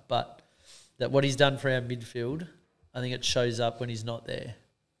later. But that what he's done for our midfield, I think it shows up when he's not there.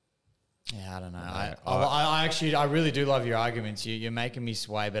 Yeah, I don't know. I really do love your arguments. You're making me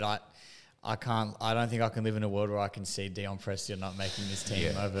sway, but I can't. I don't think I can live in a world where I can see Dion Prestia not making this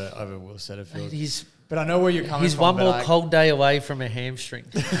team over Will Setterfield. But I know where you're coming from. He's one more cold day away from a hamstring.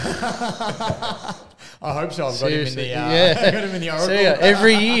 I hope so. I've got him in the got him in the Oracle.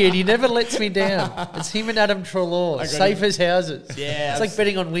 Every year, and he never lets me down. It's him and Adam Treloar, safe as houses. Yeah, it's like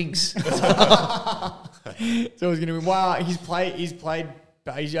betting on Winks. So he's going to be. Wow, he's played.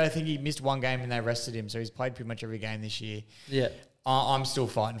 I think he missed one game and they rested him, so he's played pretty much every game this year. Yeah. I'm still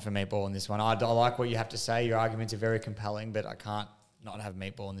fighting for Meatball in this one. I like what you have to say. Your arguments are very compelling, but I can't not have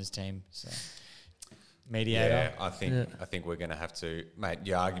Meatball in this team. So, mediator. Yeah, I think we're going to have to, mate.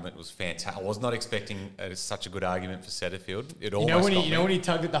 Your argument was fantastic. I was not expecting such a good argument for Setterfield. It almost when he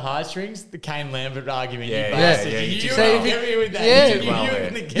tugged at the heartstrings, the Kane Lambert argument. You get me with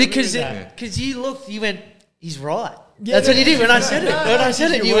that. Because you went, he's right. Yeah, that's what you did when I said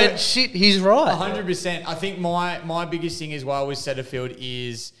it. You went, shit, he's right. 100%. I think my biggest thing as well with Setterfield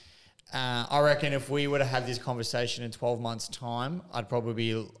is I reckon if we were to have this conversation in 12 months' time, I'd probably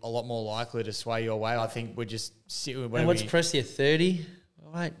be a lot more likely to sway your way. I think we're just... And what's Prestia, 30?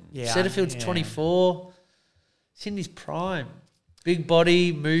 Right. Yeah, Setterfield's 24. He's in his prime. Big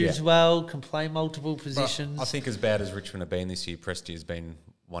body, moves well, can play multiple positions. But I think as bad as Richmond have been this year, Prestia has been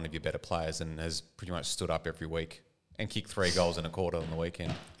one of your better players and has pretty much stood up every week and kicked 3 goals in a quarter on the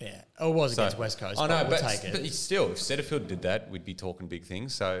weekend. Yeah, it was against West Coast. I know, we'll take it. But still, if Setterfield did that, we'd be talking big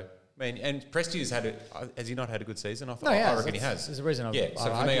things. So, I mean, and Prestia's has he not had a good season? I reckon he has. There's a reason.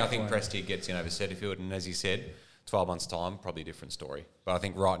 So for me, I think Prestia gets in over Setterfield, and as you said, 12 months' time, probably a different story. But I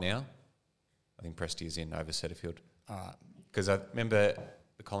think right now, I think Presti is in over Setterfield. All right. Because I remember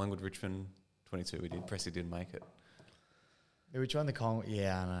the Collingwood-Richmond 22 we did. Presti didn't make it. Which one? The Collingwood?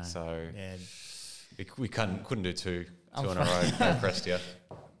 Yeah, I know. So yeah. we couldn't do two in a row. No Prestia.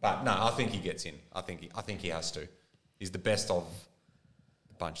 But no, I think he gets in. I think he has to. He's the best of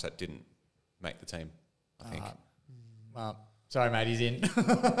the bunch that didn't make the team, I think. Well, sorry, mate, he's in.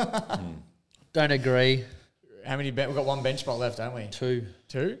 Don't agree. How many? We've got one bench spot left, don't we? 2.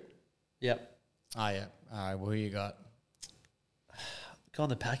 2? Yep. Oh, yeah. All right, well, who you got? Go on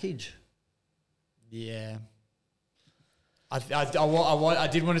the package. Yeah. I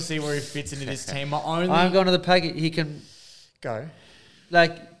did want to see where he fits into this team. I'm going to the package. He can... Go.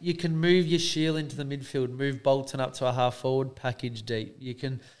 Like, you can move your Shield into the midfield, move Bolton up to a half forward, package deep. You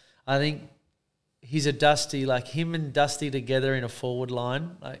can... I think he's a Dusty, like him and Dusty together in a forward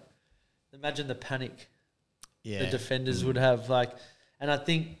line. Like, imagine the panic the defenders would have. Like, and I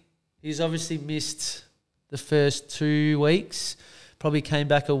think he's obviously missed the first 2 weeks. Probably came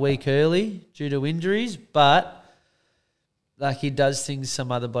back a week early due to injuries, but like he does things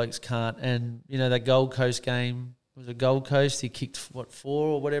some other blokes can't. And, you know, that Gold Coast game was a Gold Coast. He kicked, 4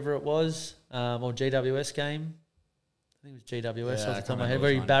 or whatever it was, or GWS game. I think it was GWS off the top of my head,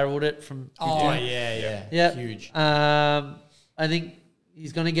 where he barreled it from... Yeah. Huge. I think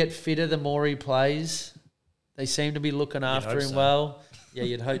he's going to get fitter the more he plays. They seem to be looking after him well. Yeah,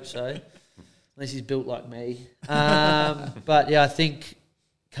 you'd hope so. Unless he's built like me. But, yeah, I think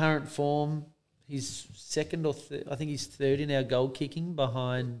current form, he's second or I think he's third in our goal kicking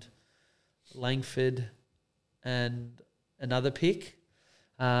behind Langford and another pick.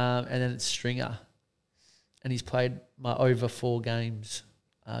 And then it's Stringer. And he's played my over 4 games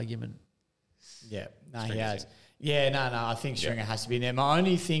argument. Yeah, no, he has. Yeah, no, I think Stringer has to be in there. My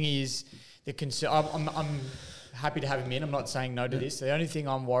only thing is the concern. I'm happy to have him in. I'm not saying no to this. The only thing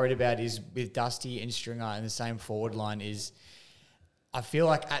I'm worried about is with Dusty and Stringer in the same forward line is I feel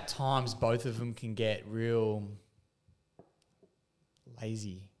like at times both of them can get real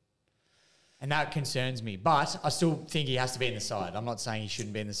lazy. And that concerns me. But I still think he has to be in the side. I'm not saying he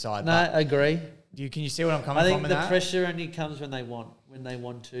shouldn't be in the side. No, I agree. Can you see what I'm coming from? I think the pressure only comes when they want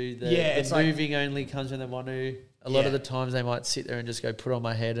to. The moving only comes when they want to. A lot of the times they might sit there and just go put on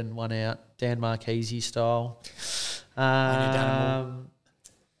my head and one out, Dan Marchese style.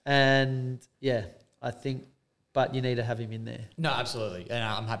 And yeah, I think, but you need to have him in there. No, absolutely. And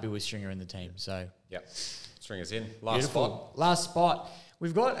I'm happy with Stringer in the team. So yep, Stringer's in. Last spot.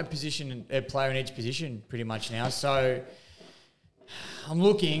 We've got a player in each position pretty much now. So I'm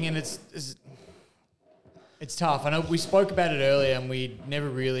looking, and it's tough. I know we spoke about it earlier, and we never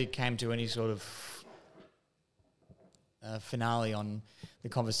really came to any sort of finale on the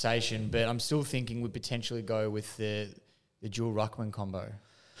conversation. But I'm still thinking we potentially go with the dual ruckman combo.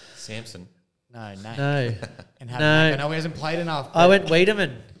 Samson. No. And no. I know he hasn't played enough. I went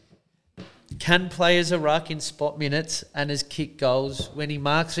Wiedemann. Can play as a ruck in spot minutes and has kicked goals. When he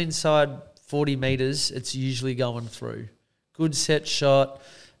marks inside 40 metres, it's usually going through. Good set shot.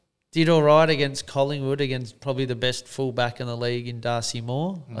 Did all right against Collingwood, against probably the best fullback in the league in Darcy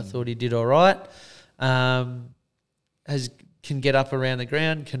Moore. I thought he did all right. Can get up around the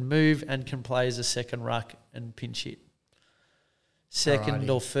ground, can move, and can play as a second ruck and pinch hit. Second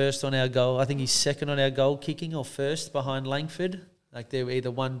or first on our goal. I think he's second on our goal kicking or first behind Langford. Like they were either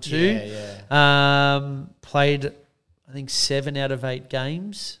 1-2. Yeah. Played, I think, 7 out of 8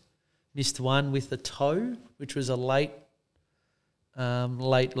 games. Missed one with the toe, which was a late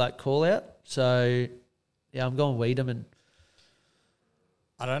call out. So, yeah, I'm going Wiedemann.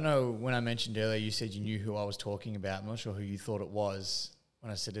 I don't know, when I mentioned earlier, you said you knew who I was talking about. I'm not sure who you thought it was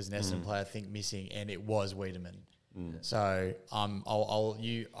when I said as an Essendon player, I think missing, and it was Wiedemann. So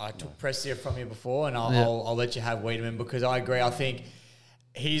I took Prestia from you before, and I'll let you have Wiedemann because I agree. I think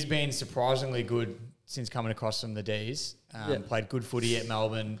he's been surprisingly good since coming across from the D's. Played good footy at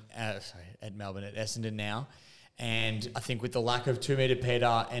Essendon now, and I think with the lack of 2 metre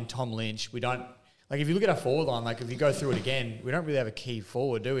Peter and Tom Lynch, we don't like. If you look at our forward line, like if you go through it again, we don't really have a key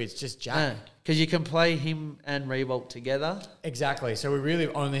forward, do we? It's just Jack. Because you can play him and Revolt together. Exactly. So we really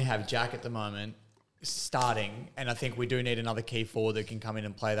only have Jack at the moment starting, and I think we do need another key forward that can come in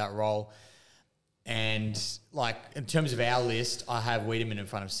and play that role. And like in terms of our list, I have Wiedemann in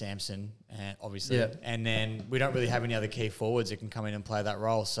front of Samson, obviously, and then we don't really have any other key forwards that can come in and play that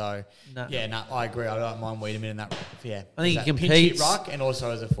role. So I agree. I don't mind Wiedemann in that. Yeah, I think he competes pinch hit ruck and also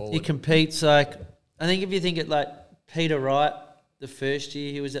as a forward. He competes like I think if you think it like Peter Wright, the first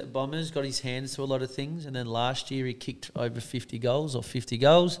year he was at Bombers, got his hands to a lot of things, and then last year he kicked over 50 goals.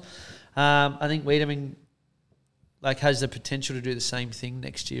 I think Wiedemann like has the potential to do the same thing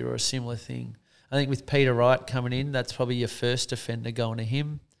next year or a similar thing. I think with Peter Wright coming in, that's probably your first defender going to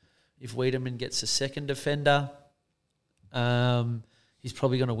him. If Wiedemann gets a second defender, he's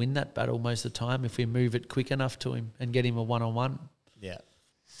probably going to win that battle most of the time if we move it quick enough to him and get him a one-on-one. Yeah.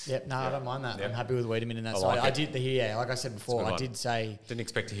 Yep, no, I don't mind that. Yep. I'm happy with Wiedemann in that I side. like I it. did like I said before, I did say. Didn't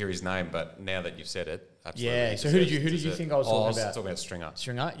expect to hear his name, but now that you've said it, absolutely. Yeah. So who did you think I was talking about? Talking about Stringer.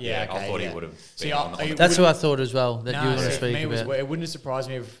 Stringer? Yeah, okay, I thought he would have See, been on the That's what I thought as well, that you were going to for me speak about. it wouldn't have surprised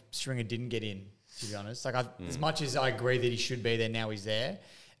me if Stringer didn't get in, to be honest. Like, as much as I agree that he should be there, now he's there,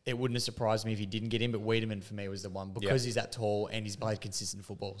 it wouldn't have surprised me if he didn't get in, but Wiedemann for me was the one because he's that tall and he's played consistent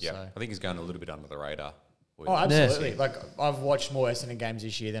football. Yeah, So. I think he's going a little bit under the radar. Oh, absolutely. Like, I've watched more Essendon games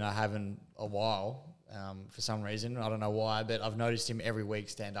this year than I have in a while for some reason. I don't know why, but I've noticed him every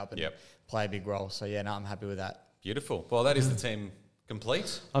week stand up and play a big role. So, yeah, no, I'm happy with that. Beautiful. Well, that is the team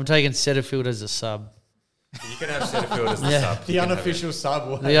complete. I'm taking Setterfield as a sub. You can have Setterfield as the sub. The unofficial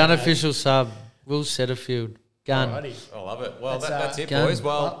sub. The unofficial sub, Will Setterfield. Gun. Alrighty. I love it. Well, that's it, gun. boys.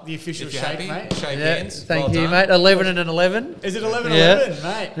 Well, the official if you're shake, happy, mate. shake Yeah, hands. thank Well you, done. mate. 11 and an 11. Is it 11 Yeah. 11,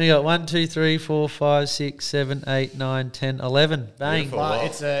 mate? You got 1, 2, 3, 4, 5, 6, 7, 8, 9, 10, 11. Bang. Beautiful. But Well,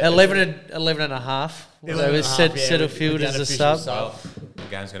 it's a 11 and a half. So 11 it's and a half, yeah, Setterfield with the as a unofficial sub. Well, the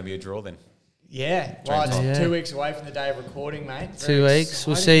game's going to be a draw then. Yeah, well, it's time. Yeah. 2 weeks away from the day of recording, mate. 2 weeks.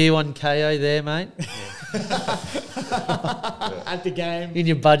 We'll see you on KO there, mate. At the game. In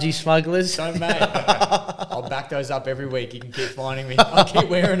your budgie smugglers. Don't, mate. I'll back those up every week. You can keep finding me. I'll keep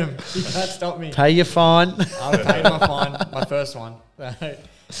wearing them. You can't stop me. Pay your fine. I'll pay my fine, my first one.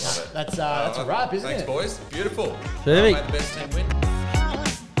 That's a wrap, isn't Thanks, it? boys. Beautiful. Perfect. May the best team win.